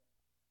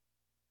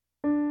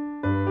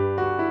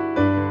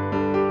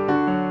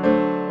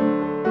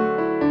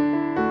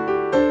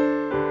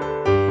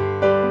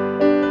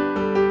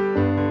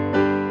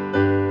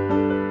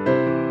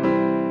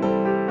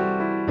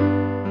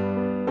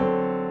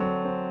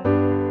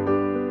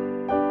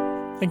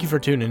Thank you for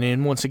tuning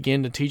in once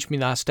again to Teach Me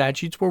Thy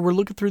Statutes, where we're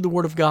looking through the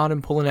Word of God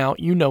and pulling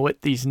out,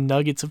 these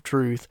nuggets of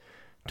truth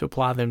to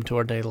apply them to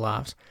our daily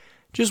lives.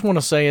 Just want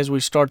to say as we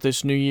start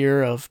this new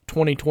year of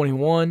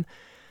 2021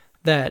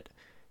 that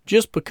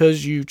just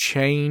because you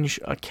change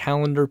a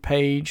calendar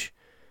page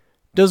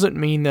doesn't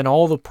mean that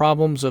all the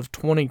problems of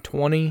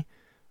 2020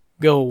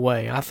 go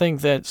away. I think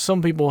that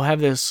some people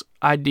have this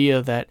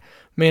idea that,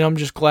 man, I'm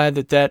just glad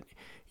that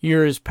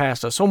year is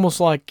past us. Almost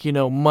like,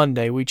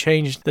 Monday. We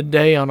changed the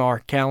day on our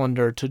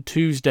calendar to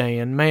Tuesday,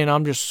 and man,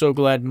 I'm just so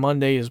glad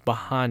Monday is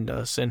behind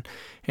us and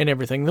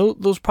everything.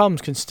 Those problems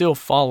can still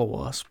follow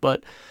us,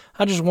 but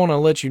I just want to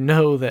let you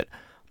know that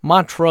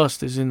my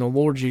trust is in the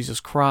Lord Jesus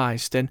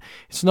Christ, and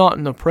it's not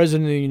in the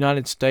President of the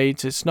United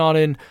States. It's not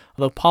in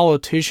the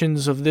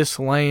politicians of this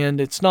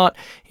land. It's not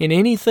in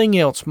anything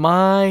else.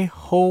 My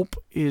hope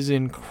is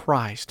in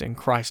Christ and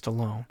Christ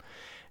alone.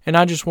 And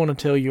I just want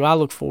to tell you, I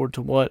look forward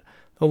to what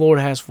the Lord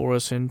has for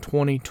us in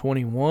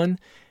 2021.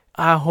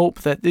 I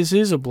hope that this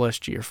is a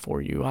blessed year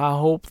for you. I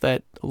hope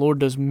that the Lord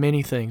does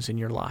many things in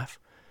your life.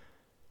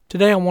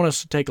 Today I want us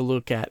to take a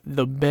look at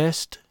the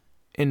best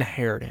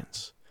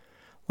inheritance.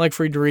 I'd like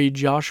for you to read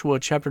Joshua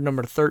chapter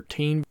number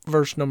 13,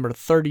 verse number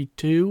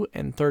 32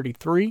 and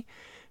 33,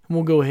 and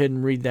we'll go ahead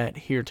and read that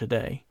here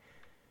today.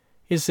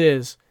 It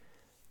says,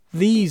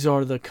 "These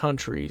are the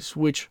countries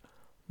which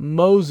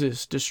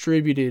Moses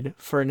distributed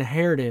for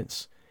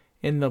inheritance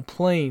in the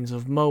plains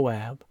of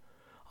Moab,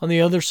 on the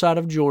other side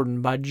of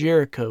Jordan by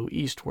Jericho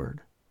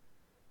eastward.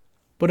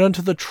 But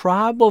unto the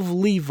tribe of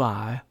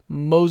Levi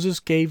Moses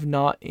gave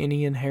not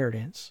any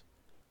inheritance.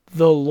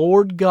 The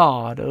Lord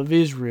God of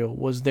Israel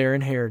was their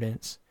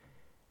inheritance,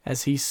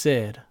 as he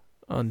said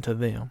unto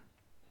them."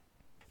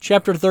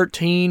 Chapter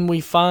 13,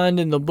 we find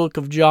in the book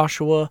of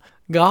Joshua,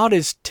 God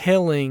is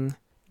telling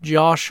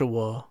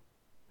Joshua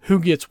who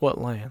gets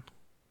what land.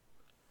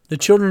 The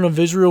children of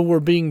Israel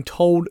were being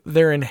told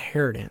their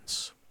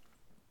inheritance.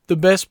 The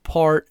best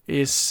part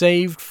is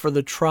saved for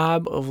the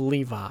tribe of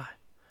Levi.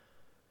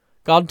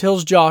 God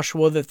tells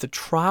Joshua that the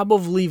tribe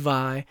of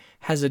Levi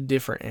has a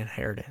different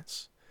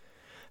inheritance.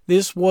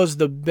 This was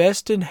the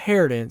best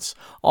inheritance,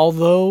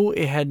 although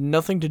it had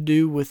nothing to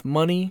do with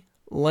money,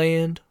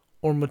 land,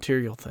 or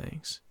material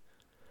things.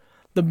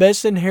 The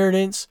best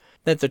inheritance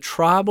that the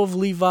tribe of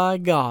Levi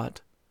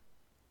got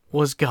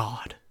was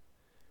God.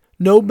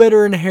 No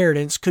better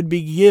inheritance could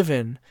be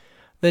given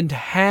than to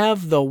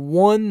have the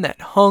one that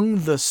hung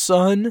the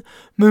sun,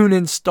 moon,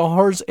 and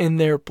stars in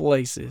their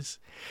places.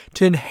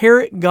 To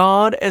inherit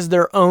God as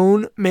their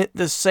own meant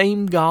the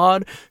same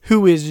God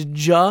who is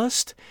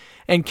just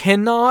and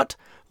cannot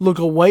look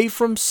away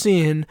from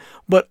sin,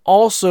 but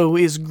also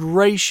is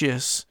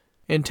gracious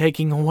in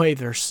taking away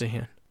their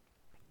sin.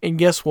 And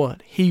guess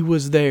what? He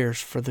was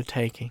theirs for the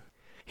taking.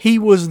 He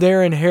was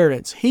their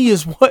inheritance. He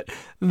is what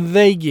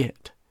they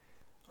get.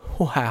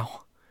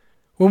 Wow.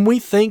 When we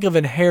think of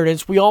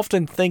inheritance, we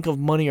often think of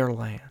money or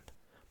land.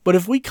 But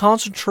if we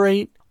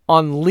concentrate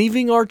on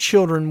leaving our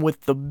children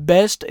with the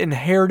best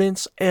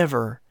inheritance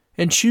ever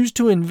and choose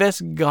to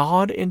invest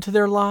God into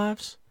their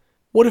lives,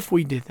 what if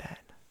we did that?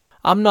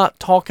 I'm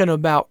not talking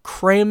about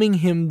cramming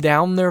Him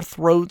down their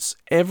throats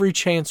every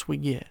chance we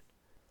get.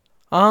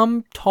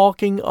 I'm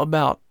talking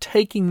about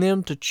taking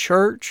them to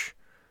church,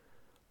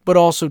 but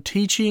also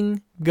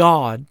teaching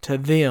God to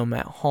them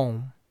at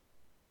home.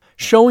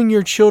 Showing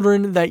your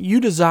children that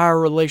you desire a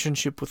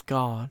relationship with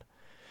God,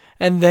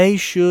 and they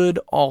should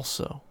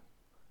also.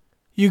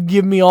 You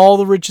give me all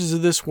the riches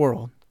of this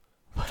world,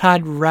 but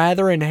I'd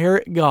rather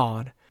inherit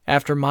God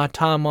after my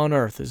time on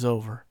earth is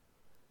over.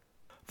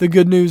 The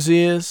good news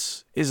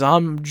is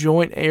I'm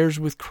joint heirs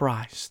with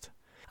Christ.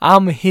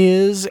 I'm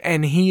His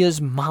and He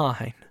is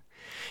mine.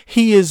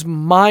 He is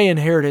my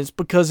inheritance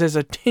because as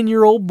a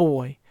 10-year-old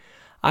boy,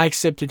 I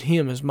accepted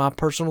Him as my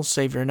personal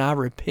Savior and I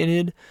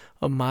repented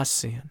of my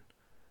sin.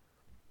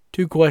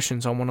 2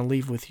 questions I want to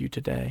leave with you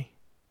today.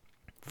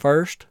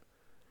 First,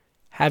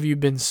 have you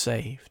been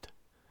saved?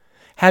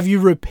 Have you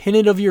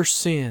repented of your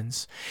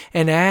sins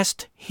and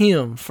asked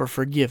Him for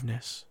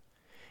forgiveness?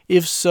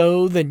 If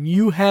so, then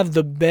you have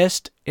the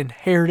best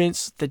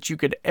inheritance that you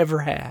could ever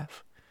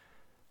have.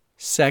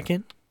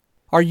 Second,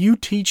 are you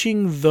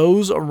teaching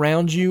those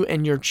around you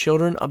and your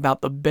children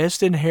about the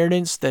best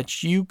inheritance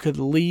that you could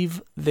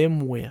leave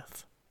them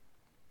with?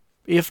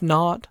 If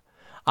not,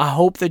 I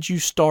hope that you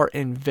start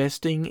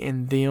investing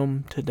in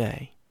them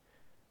today.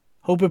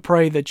 Hope and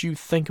pray that you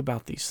think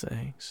about these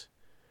things.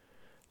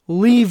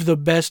 Leave the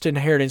best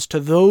inheritance to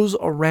those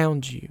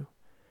around you.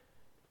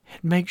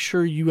 And make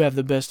sure you have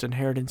the best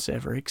inheritance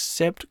ever.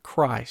 Accept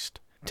Christ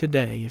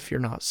today if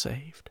you're not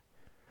saved.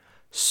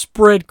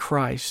 Spread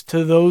Christ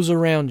to those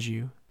around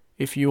you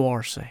if you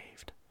are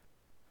saved.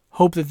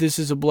 Hope that this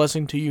is a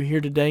blessing to you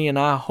here today, and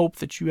I hope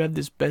that you have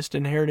this best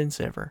inheritance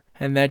ever,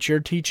 and that you're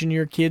teaching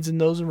your kids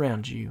and those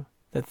around you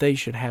that they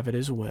should have it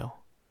as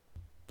well.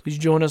 Please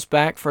join us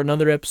back for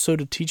another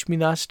episode of Teach Me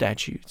Thy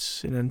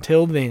Statutes. And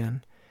until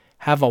then,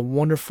 have a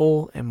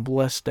wonderful and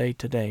blessed day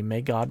today.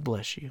 May God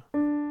bless you.